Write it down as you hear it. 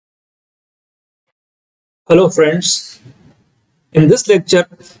Hello friends, in this lecture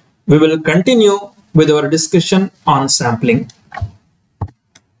we will continue with our discussion on sampling.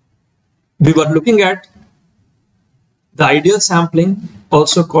 We were looking at the ideal sampling,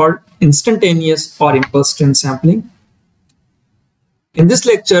 also called instantaneous or impulse train sampling. In this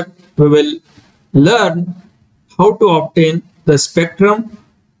lecture we will learn how to obtain the spectrum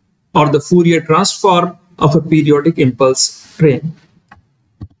or the Fourier transform of a periodic impulse train.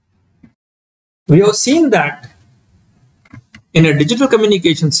 We have seen that in a digital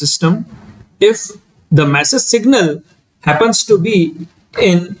communication system, if the message signal happens to be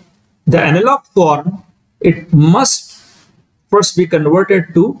in the analog form, it must first be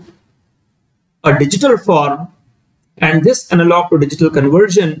converted to a digital form, and this analog to digital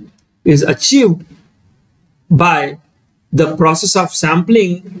conversion is achieved by the process of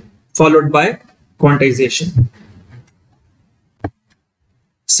sampling followed by quantization.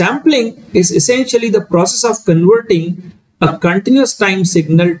 Sampling is essentially the process of converting a continuous time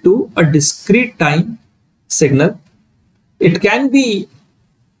signal to a discrete time signal. It can be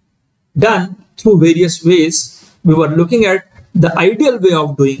done through various ways. We were looking at the ideal way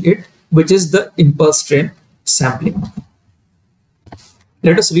of doing it, which is the impulse train sampling.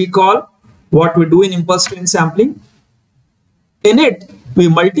 Let us recall what we do in impulse train sampling. In it, we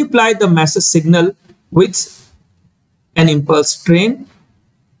multiply the message signal with an impulse train,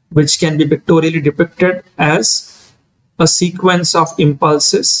 which can be pictorially depicted as a sequence of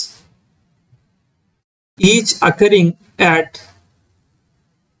impulses, each occurring at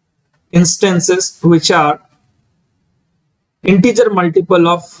instances which are integer multiple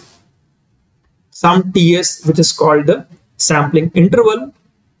of some ts, which is called the sampling interval,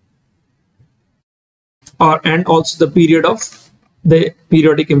 and also the period of the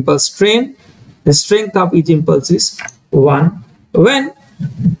periodic impulse train. The strength of each impulse is 1. When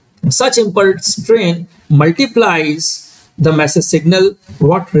such impulse train multiplies the message signal,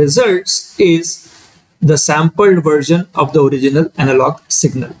 what results is the sampled version of the original analog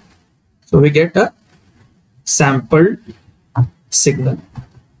signal. So we get a sampled signal.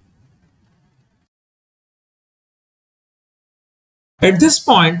 At this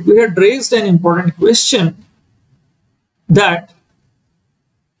point, we had raised an important question that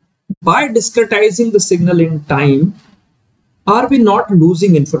by discretizing the signal in time, are we not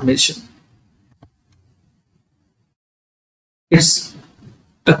losing information? It's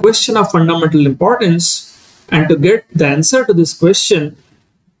a question of fundamental importance, and to get the answer to this question,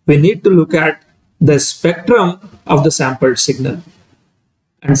 we need to look at the spectrum of the sampled signal.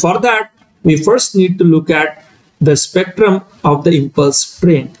 And for that, we first need to look at the spectrum of the impulse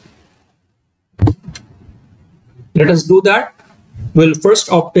train. Let us do that. We'll first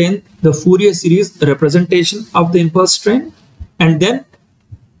obtain the Fourier series representation of the impulse train, and then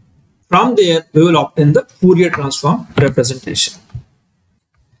from there we will obtain the Fourier transform representation.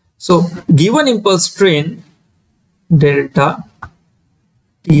 So given impulse train delta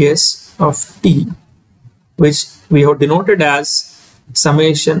ts of t, which we have denoted as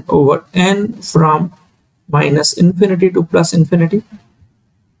summation over n from minus infinity to plus infinity,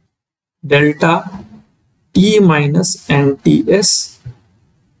 delta t minus nts,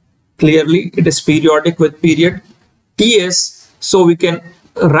 clearly it is periodic with period ts, so we can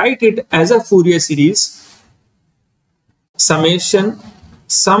write it as a Fourier series summation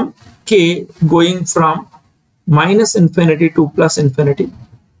sum k going from minus infinity to plus infinity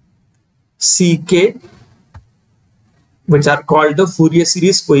ck, which are called the Fourier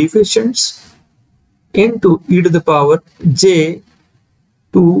series coefficients, into e to the power j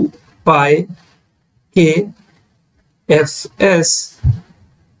 2 pi k fs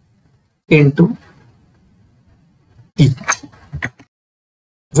into t,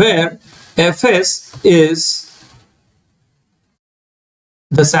 where fs is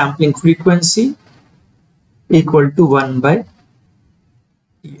the sampling frequency equal to 1 by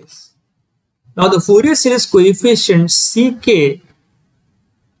ts. Now the Fourier series coefficient ck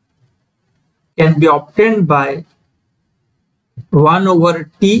can be obtained by 1 over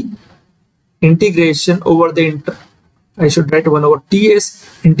t integration over the I should write 1 over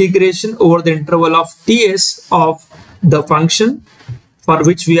ts integration over the interval of ts of the function for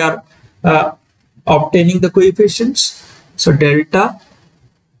which we are obtaining the coefficients. So delta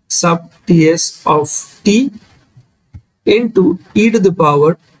sub ts of t into e to the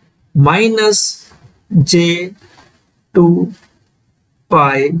power minus j 2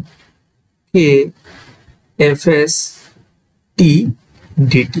 pi k fs t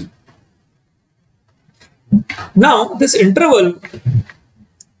dt. Now this interval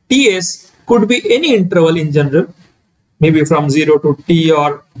ts could be any interval in general, maybe from 0 to t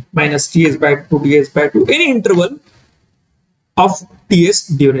or minus ts by 2, ts by 2, any interval of ts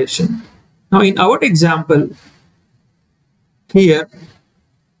duration. Now in our example here,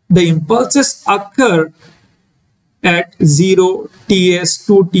 the impulses occur at 0, ts,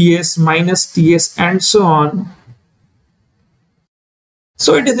 2 ts, minus ts, and so on.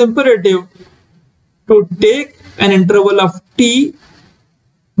 So it is imperative to take an interval of t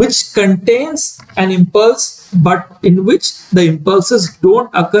which contains an impulse, but in which the impulses don't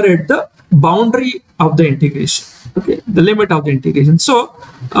occur at the boundary of the integration, okay, the limit of the integration. So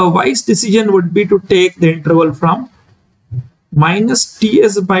a wise decision would be to take the interval from minus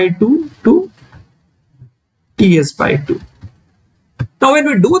ts by 2 to ts by 2. Now when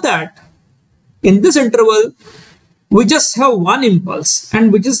we do that, in this interval we just have one impulse,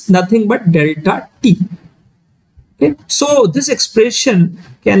 and which is nothing but delta t. Okay, so this expression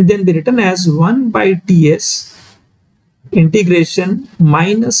can then be written as 1 by ts integration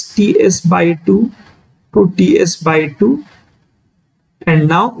minus ts by 2 to ts by 2, and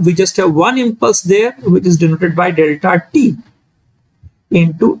now we just have one impulse there, which is denoted by delta t,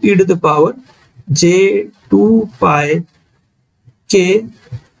 into e to the power j 2 pi k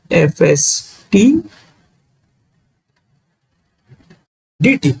fs t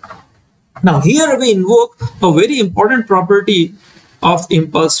dt. Now here we invoke a very important property of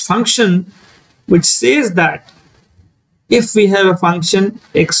impulse function, which says that if we have a function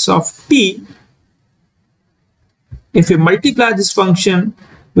x of t, if we multiply this function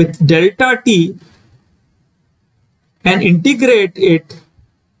with delta t and integrate it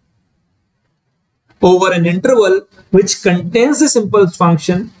over an interval which contains this impulse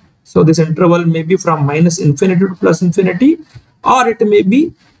function, so this interval may be from minus infinity to plus infinity, or it may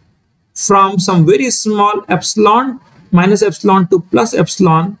be from some very small epsilon, minus epsilon to plus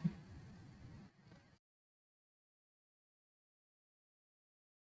epsilon,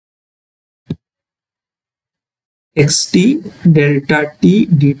 xt delta t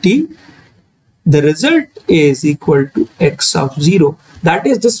dt, the result is equal to x of 0. That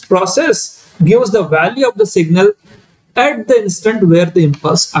is, this process gives the value of the signal at the instant where the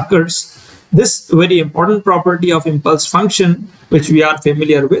impulse occurs. This very important property of impulse function, which we are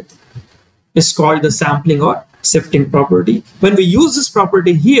familiar with, is called the sampling or shifting property. When we use this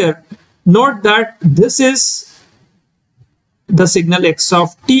property here, note that this is the signal x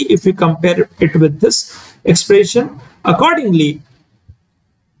of t if we compare it with this expression. Accordingly,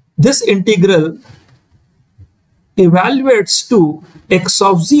 this integral evaluates to x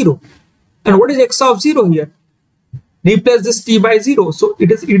of 0. And what is x of 0 here? Replace this t by 0. So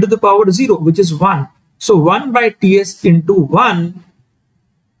it is e to the power 0, which is 1. So 1 by ts into 1,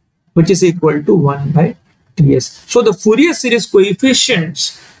 which is equal to 1 by ts. So the Fourier series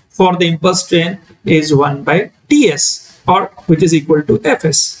coefficients for the impulse train is 1 by ts, or which is equal to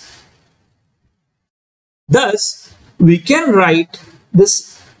fs. Thus, we can write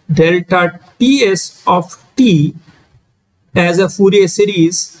this delta ts of t as a Fourier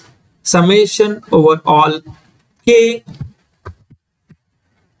series summation over all k.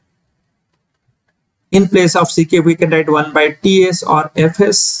 In place of ck, we can write 1 by ts or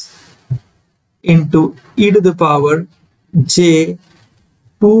fs into e to the power j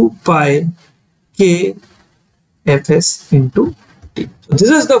 2 pi k fs into t. So this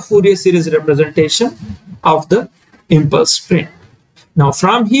is the Fourier series representation of the impulse train. Now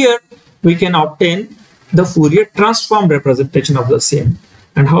from here we can obtain the Fourier transform representation of the same.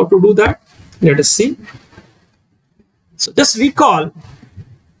 And how to do that? Let us see. So just recall,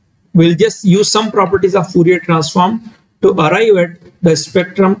 we'll just use some properties of Fourier transform to arrive at the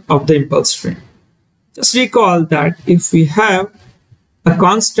spectrum of the impulse train. Just recall that if we have a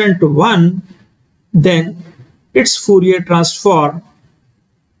constant 1, then its Fourier transform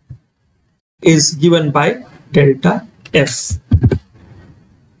is given by delta f,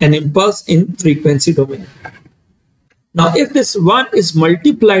 an impulse in frequency domain. Now if this 1 is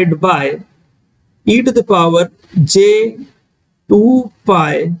multiplied by e to the power j 2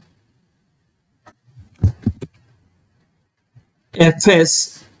 pi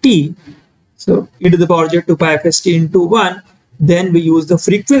fs t, so e to the power j 2 pi fs t into 1, then we use the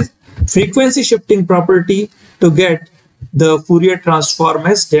frequency shifting property to get the Fourier transform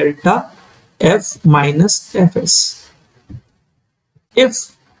as delta f minus fs.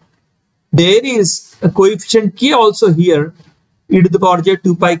 If there is a coefficient k also here, e to the power j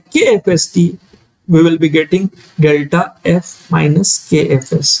 2 pi k fs t, we will be getting delta f minus k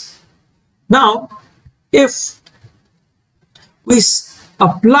fs. Now, if we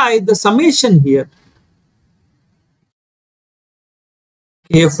apply the summation here,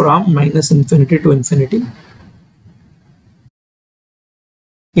 k from minus infinity to infinity,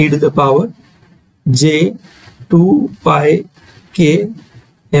 e to the power j 2 pi k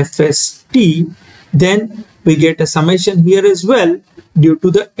fs t. Then we get a summation here as well due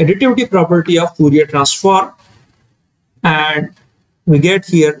to the additivity property of Fourier transform, and we get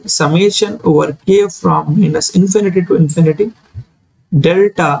here summation over k from minus infinity to infinity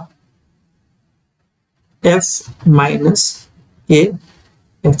delta f minus k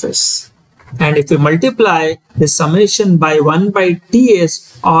fs. And if we multiply the summation by 1 by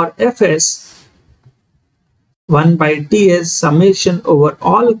ts or fs, 1 by ts summation over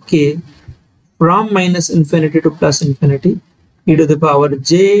all k from minus infinity to plus infinity e to the power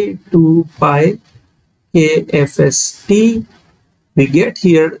j 2 pi k fs t, we get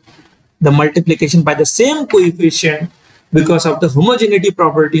here the multiplication by the same coefficient because of the homogeneity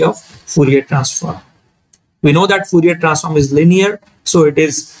property of Fourier transform. We know that Fourier transform is linear, so it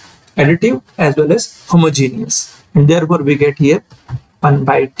is additive as well as homogeneous, and therefore we get here 1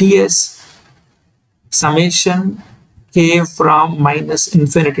 by ts summation k from minus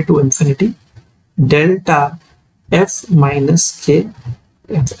infinity to infinity delta f minus k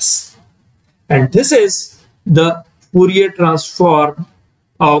fs. And this is the Fourier transform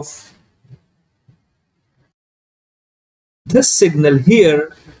of this signal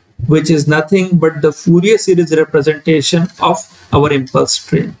here, which is nothing but the Fourier series representation of our impulse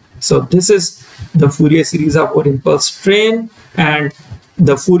train. So this is the Fourier series of our impulse train, and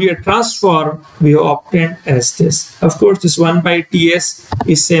the Fourier transform we have obtained as this. Of course, this 1 by ts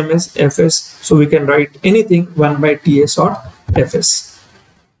is same as fs, so we can write anything 1 by ts or fs.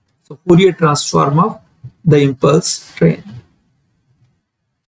 So Fourier transform of the impulse train.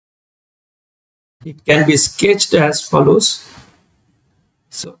 It can be sketched as follows.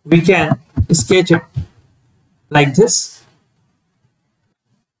 So we can sketch it like this.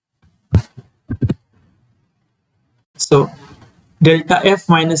 So delta f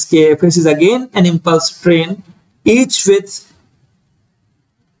minus k fs is again an impulse train, each with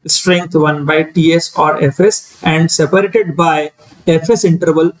strength 1 by ts or fs and separated by fs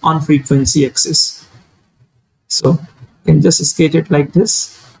interval on frequency axis. So you can just sketch it like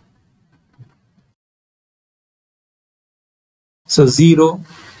this. So 0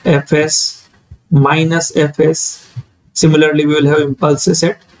 fs minus fs. Similarly, we will have impulses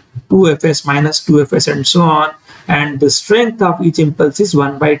at 2fs minus 2fs and so on, and the strength of each impulse is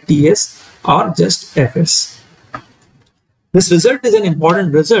 1 by ts or just fs. This result is an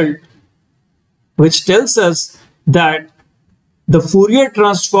important result which tells us that the Fourier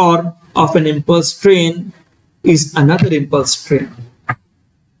transform of an impulse train is another impulse train.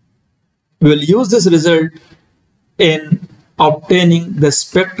 We will use this result in obtaining the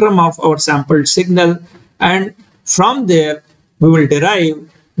spectrum of our sampled signal, and from there we will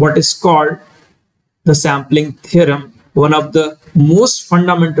derive what is called the sampling theorem, one of the most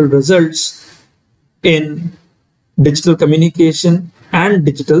fundamental results in digital communication and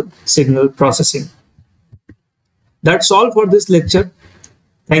digital signal processing. That's all for this lecture.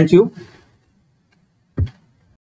 Thank you.